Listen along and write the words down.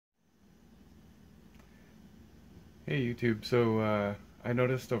Hey YouTube, so I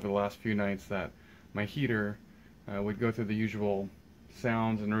noticed over the last few nights that my heater would go through the usual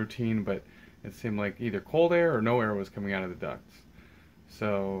sounds and routine, but it seemed like either cold air or no air was coming out of the ducts.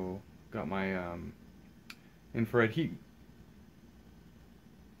 So got my infrared heat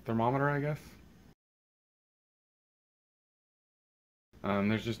thermometer, I guess.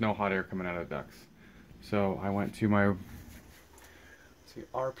 There's just no hot air coming out of the ducts. So I went to my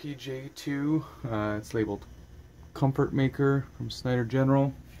RPJ2, it's labeled Comfortmaster from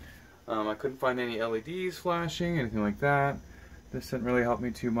SnyderGeneral. I couldn't find any LEDs flashing, anything like that. This didn't really help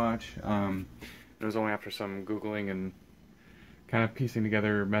me too much. It was only after some Googling and kind of piecing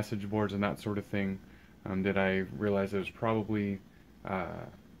together message boards and that sort of thing did I realize it was probably,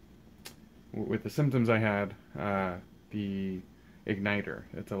 with the symptoms I had, the igniter.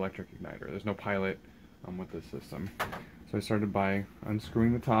 It's an electric igniter. There's no pilot with this system. So I started by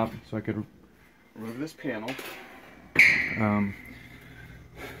unscrewing the top so I could remove this panel.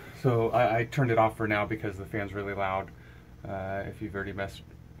 So I turned it off for now because the fan's really loud. If you've already messed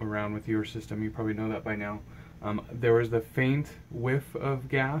around with your system, you probably know that by now. There was the faint whiff of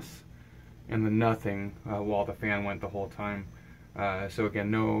gas and the nothing while the fan went the whole time. So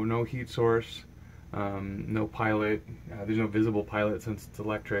again, no heat source, no pilot. There's no visible pilot since it's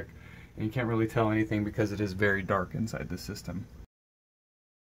electric, and you can't really tell anything because it is very dark inside the system.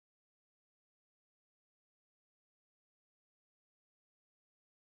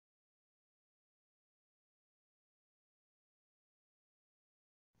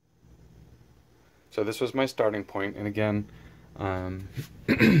 So this was my starting point, and again,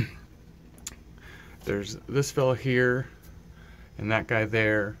 there's this fella here and that guy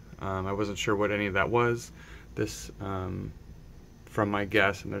there. I wasn't sure what any of that was. This, from my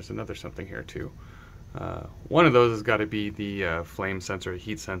guess, and there's another something here too. One of those has got to be the flame sensor, the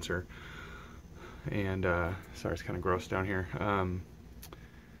heat sensor. And sorry, it's kind of gross down here.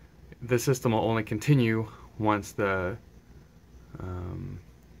 The system will only continue once the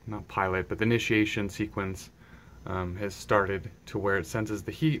not pilot, but the initiation sequence has started to where it senses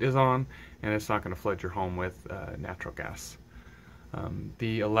the heat is on, and it's not going to flood your home with natural gas.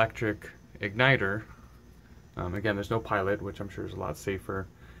 The electric igniter, again, there's no pilot, which I'm sure is a lot safer,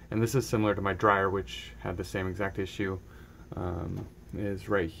 and this is similar to my dryer, which had the same exact issue, is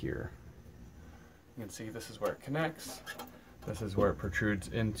right here. You can see this is where it connects, this is where it protrudes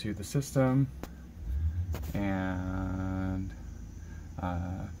into the system, and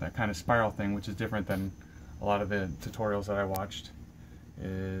that kind of spiral thing, which is different than a lot of the tutorials that I watched,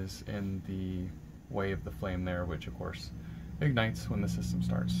 is in the way of the flame there, which of course ignites when the system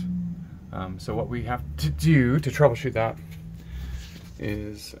starts. So what we have to do to troubleshoot that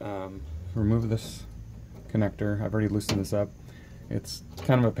is remove this connector. I've already loosened this up. It's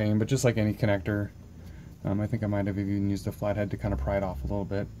kind of a pain, but just like any connector, I think I might have even used a flathead to kind of pry it off a little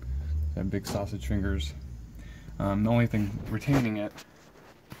bit. I have big sausage fingers. The only thing retaining it,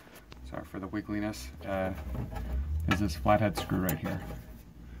 sorry for the wiggliness, is this flathead screw right here.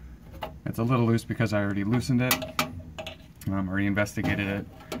 It's a little loose because I already loosened it, already investigated it,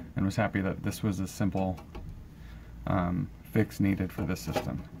 and was happy that this was a simple fix needed for this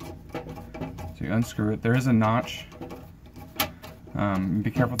system. So you unscrew it. There is a notch. Be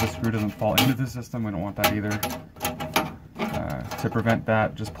careful the screw doesn't fall into the system. We don't want that either. To prevent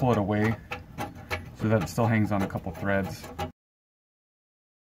that, just pull it away so that it still hangs on a couple threads.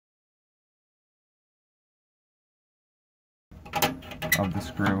 Of the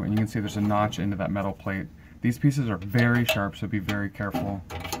screw, and you can see there's a notch into that metal plate. These pieces are very sharp, so be very careful.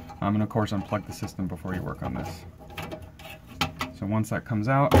 And of course, unplug the system before you work on this. So once that comes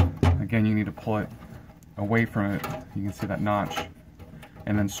out, again, you need to pull it away from it. You can see that notch,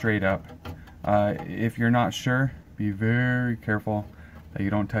 and then straight up. If you're not sure, be very careful that you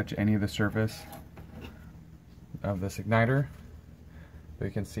don't touch any of the surface of this igniter. But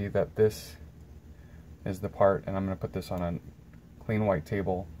you can see that this is the part, and I'm going to put this on a clean white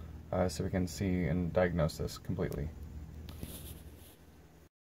table so we can see and diagnose this completely.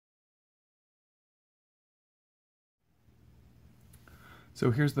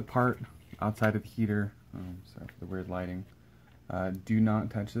 So here's the part outside of the heater. Sorry for the weird lighting. Do not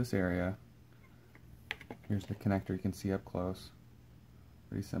touch this area. Here's the connector you can see up close.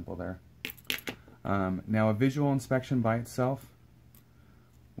 Pretty simple there. Now a visual inspection by itself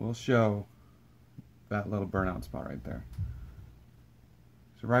will show that little burnout spot right there.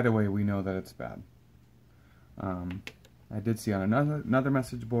 So right away we know that it's bad. I did see on another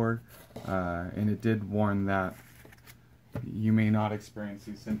message board, and it did warn that you may not experience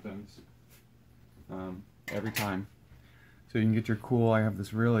these symptoms every time. So you can get your cool. I have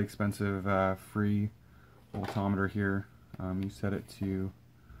this really expensive free voltometer here. You set it to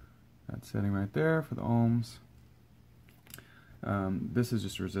that setting right there for the ohms. This is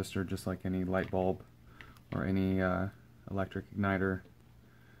just a resistor, just like any light bulb or any electric igniter.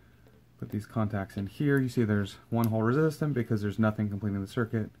 Put these contacts in here. You see there's one hole resistant because there's nothing completing the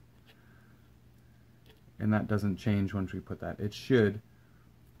circuit. And that doesn't change once we put that. It should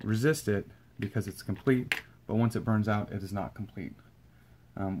resist it because it's complete, but once it burns out, it is not complete.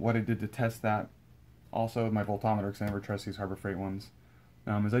 What I did to test that, also with my voltometer, because I never trust these Harbor Freight ones,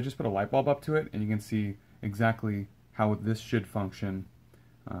 is I just put a light bulb up to it, and you can see exactly how this should function,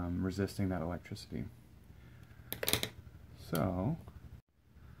 resisting that electricity. So,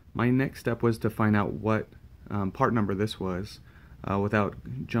 my next step was to find out what part number this was, without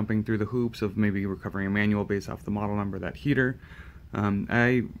jumping through the hoops of maybe recovering a manual based off the model number of that heater.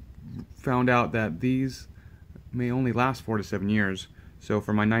 I found out that these may only last 4 to 7 years. So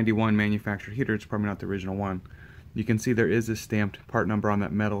for my 91 manufactured heater, it's probably not the original one. You can see there is a stamped part number on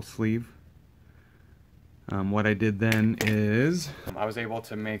that metal sleeve. What I did then is I was able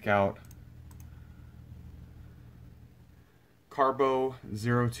to make out CARBO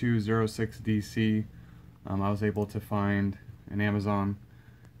 0206DC. I was able to find an Amazon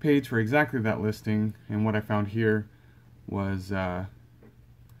page for exactly that listing, and what I found here was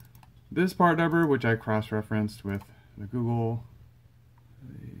this part number, which I cross-referenced with the Google.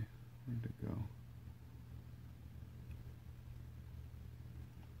 Where'd it go?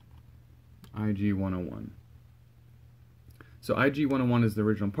 IG101. So IG101 is the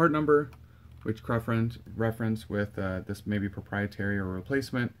original part number, which reference with this maybe proprietary or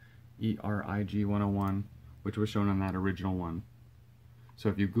replacement ERIG101, which was shown on that original one. So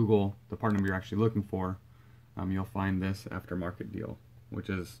if you Google the part number you're actually looking for, you'll find this aftermarket deal, which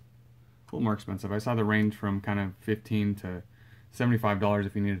is a little more expensive. I saw the range from kind of $15 to $75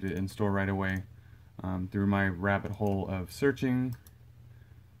 if you needed it in store right away. Through my rabbit hole of searching,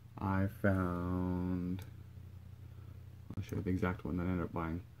 I found, I'll show you the exact one that I ended up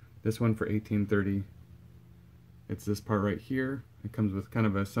buying. This one for $18.30. It's this part right here. It comes with kind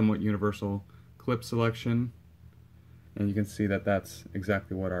of a somewhat universal clip selection, and you can see that that's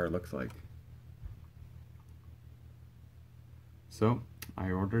exactly what ours looks like. So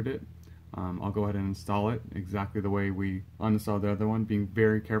I ordered it. I'll go ahead and install it exactly the way we uninstalled the other one, being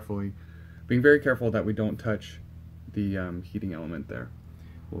very careful that we don't touch the heating element there.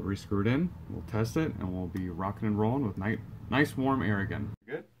 We'll re-screw it in, we'll test it, and we'll be rocking and rolling with nice warm air again.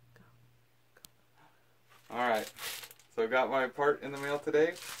 Good? Alright, so I got my part in the mail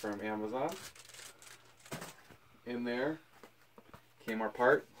today from Amazon. In there came our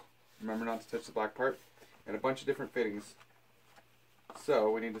part. Remember not to touch the black part, and a bunch of different fittings.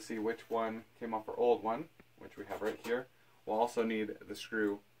 So we need to see which one came off our old one, which we have right here. We'll also need the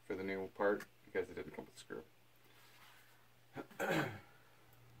screw for the new part because it didn't come with a screw.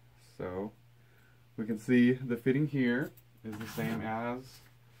 So we can see the fitting here is the same as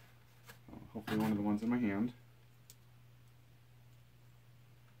hopefully one of the ones in my hand.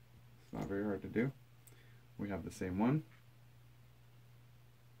 It's not very hard to do. We have the same one.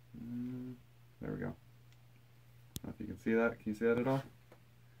 There we go. I don't know if you can see that. Can you see that at all?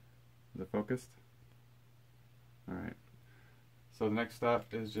 Is it focused? Alright. So the next step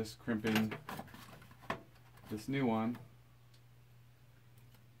is just crimping this new one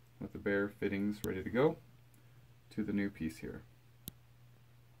with the bare fittings ready to go to the new piece here.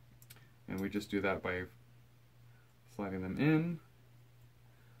 And we just do that by sliding them in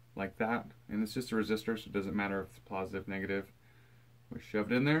like that. And it's just a resistor, so it doesn't matter if it's positive, negative. We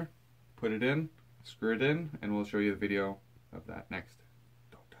shove it in there, put it in, screw it in, and we'll show you the video of that next.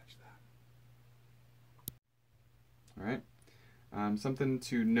 Don't touch that. Alright. Something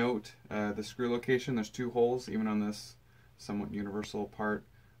to note, the screw location, there's 2 holes even on this somewhat universal part.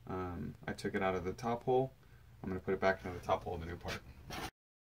 I took it out of the top hole. I'm going to put it back into the top hole of the new part.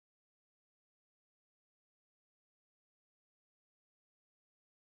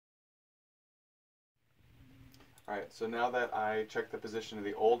 Alright, so now that I checked the position of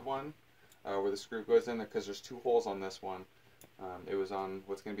the old one, where the screw goes in, because there's 2 holes on this one, it was on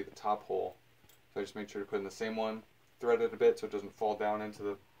what's going to be the top hole. So I just made sure to put in the same one, thread it a bit so it doesn't fall down into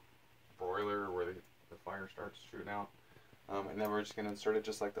the broiler or where the fire starts shooting out. And then we're just going to insert it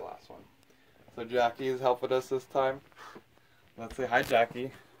just like the last one. So Jackie is helping us this time. Let's say hi,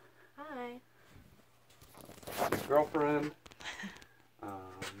 Jackie. Hi. That's my girlfriend.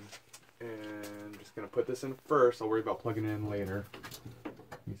 And just going to put this in first. I'll worry about plugging it in later.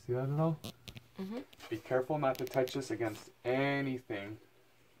 You see that at all? Mm-hmm. Be careful not to touch this against anything.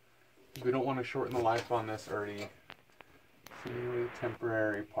 We don't want to shorten the life on this already seemingly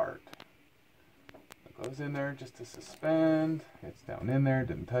temporary part. Goes in there just to suspend. It's down in there,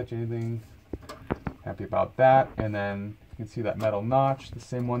 didn't touch anything. Happy about that. And then you can see that metal notch, the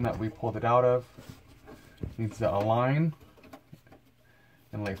same one that we pulled it out of. Needs to align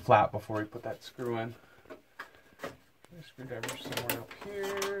and lay flat before we put that screw in. The screwdriver somewhere up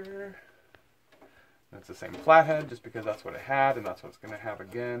here. That's the same flathead, just because that's what it had and that's what it's going to have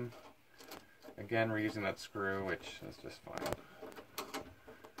again. Again, we're using that screw, which is just fine.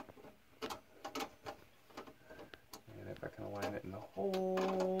 And if I can align it in the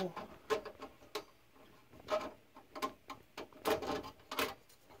hole.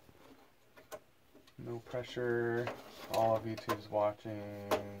 No pressure. All of YouTube's watching.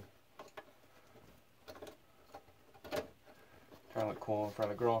 Trying to look cool in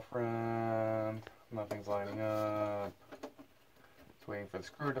front of the girlfriend. Nothing's lining up. Just waiting for the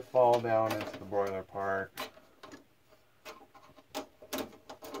screw to fall down into the boiler part.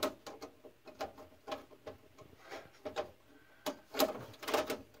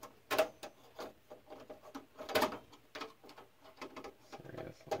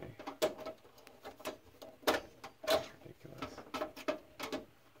 Seriously. That's ridiculous.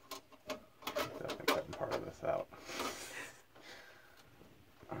 I'm definitely cutting part of this out.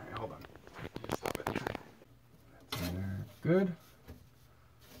 Alright, hold on. Just stop it. That's in there. Good.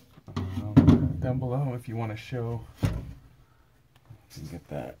 Down below if you want to show. You can get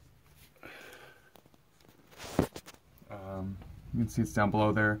that. You can see it's down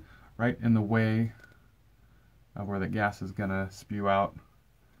below there, right in the way of where the gas is going to spew out.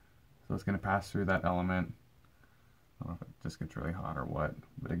 So it's going to pass through that element. I don't know if it just gets really hot or what,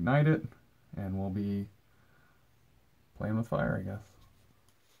 but ignite it and we'll be playing with fire, I guess.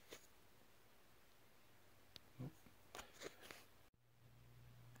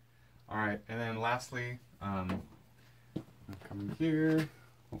 Alright, and then lastly, come here.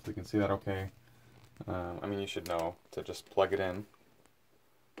 Hopefully you can see that okay. I mean, you should know to just plug it in.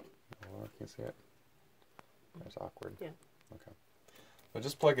 Oh, can you see it? That's awkward. Yeah. Okay. So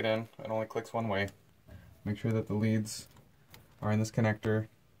just plug it in. It only clicks one way. Make sure that the leads are in this connector.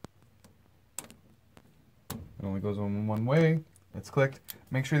 It only goes in one way. It's clicked.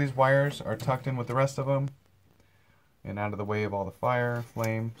 Make sure these wires are tucked in with the rest of them and out of the way of all the fire,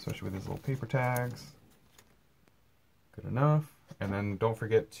 flame, especially with these little paper tags. Good enough. And then don't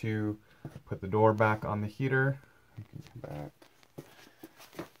forget to put the door back on the heater. You can come back.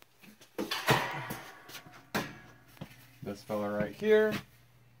 This fella right here.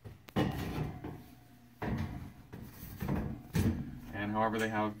 And however they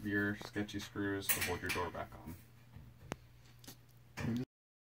have your sketchy screws to hold your door back on.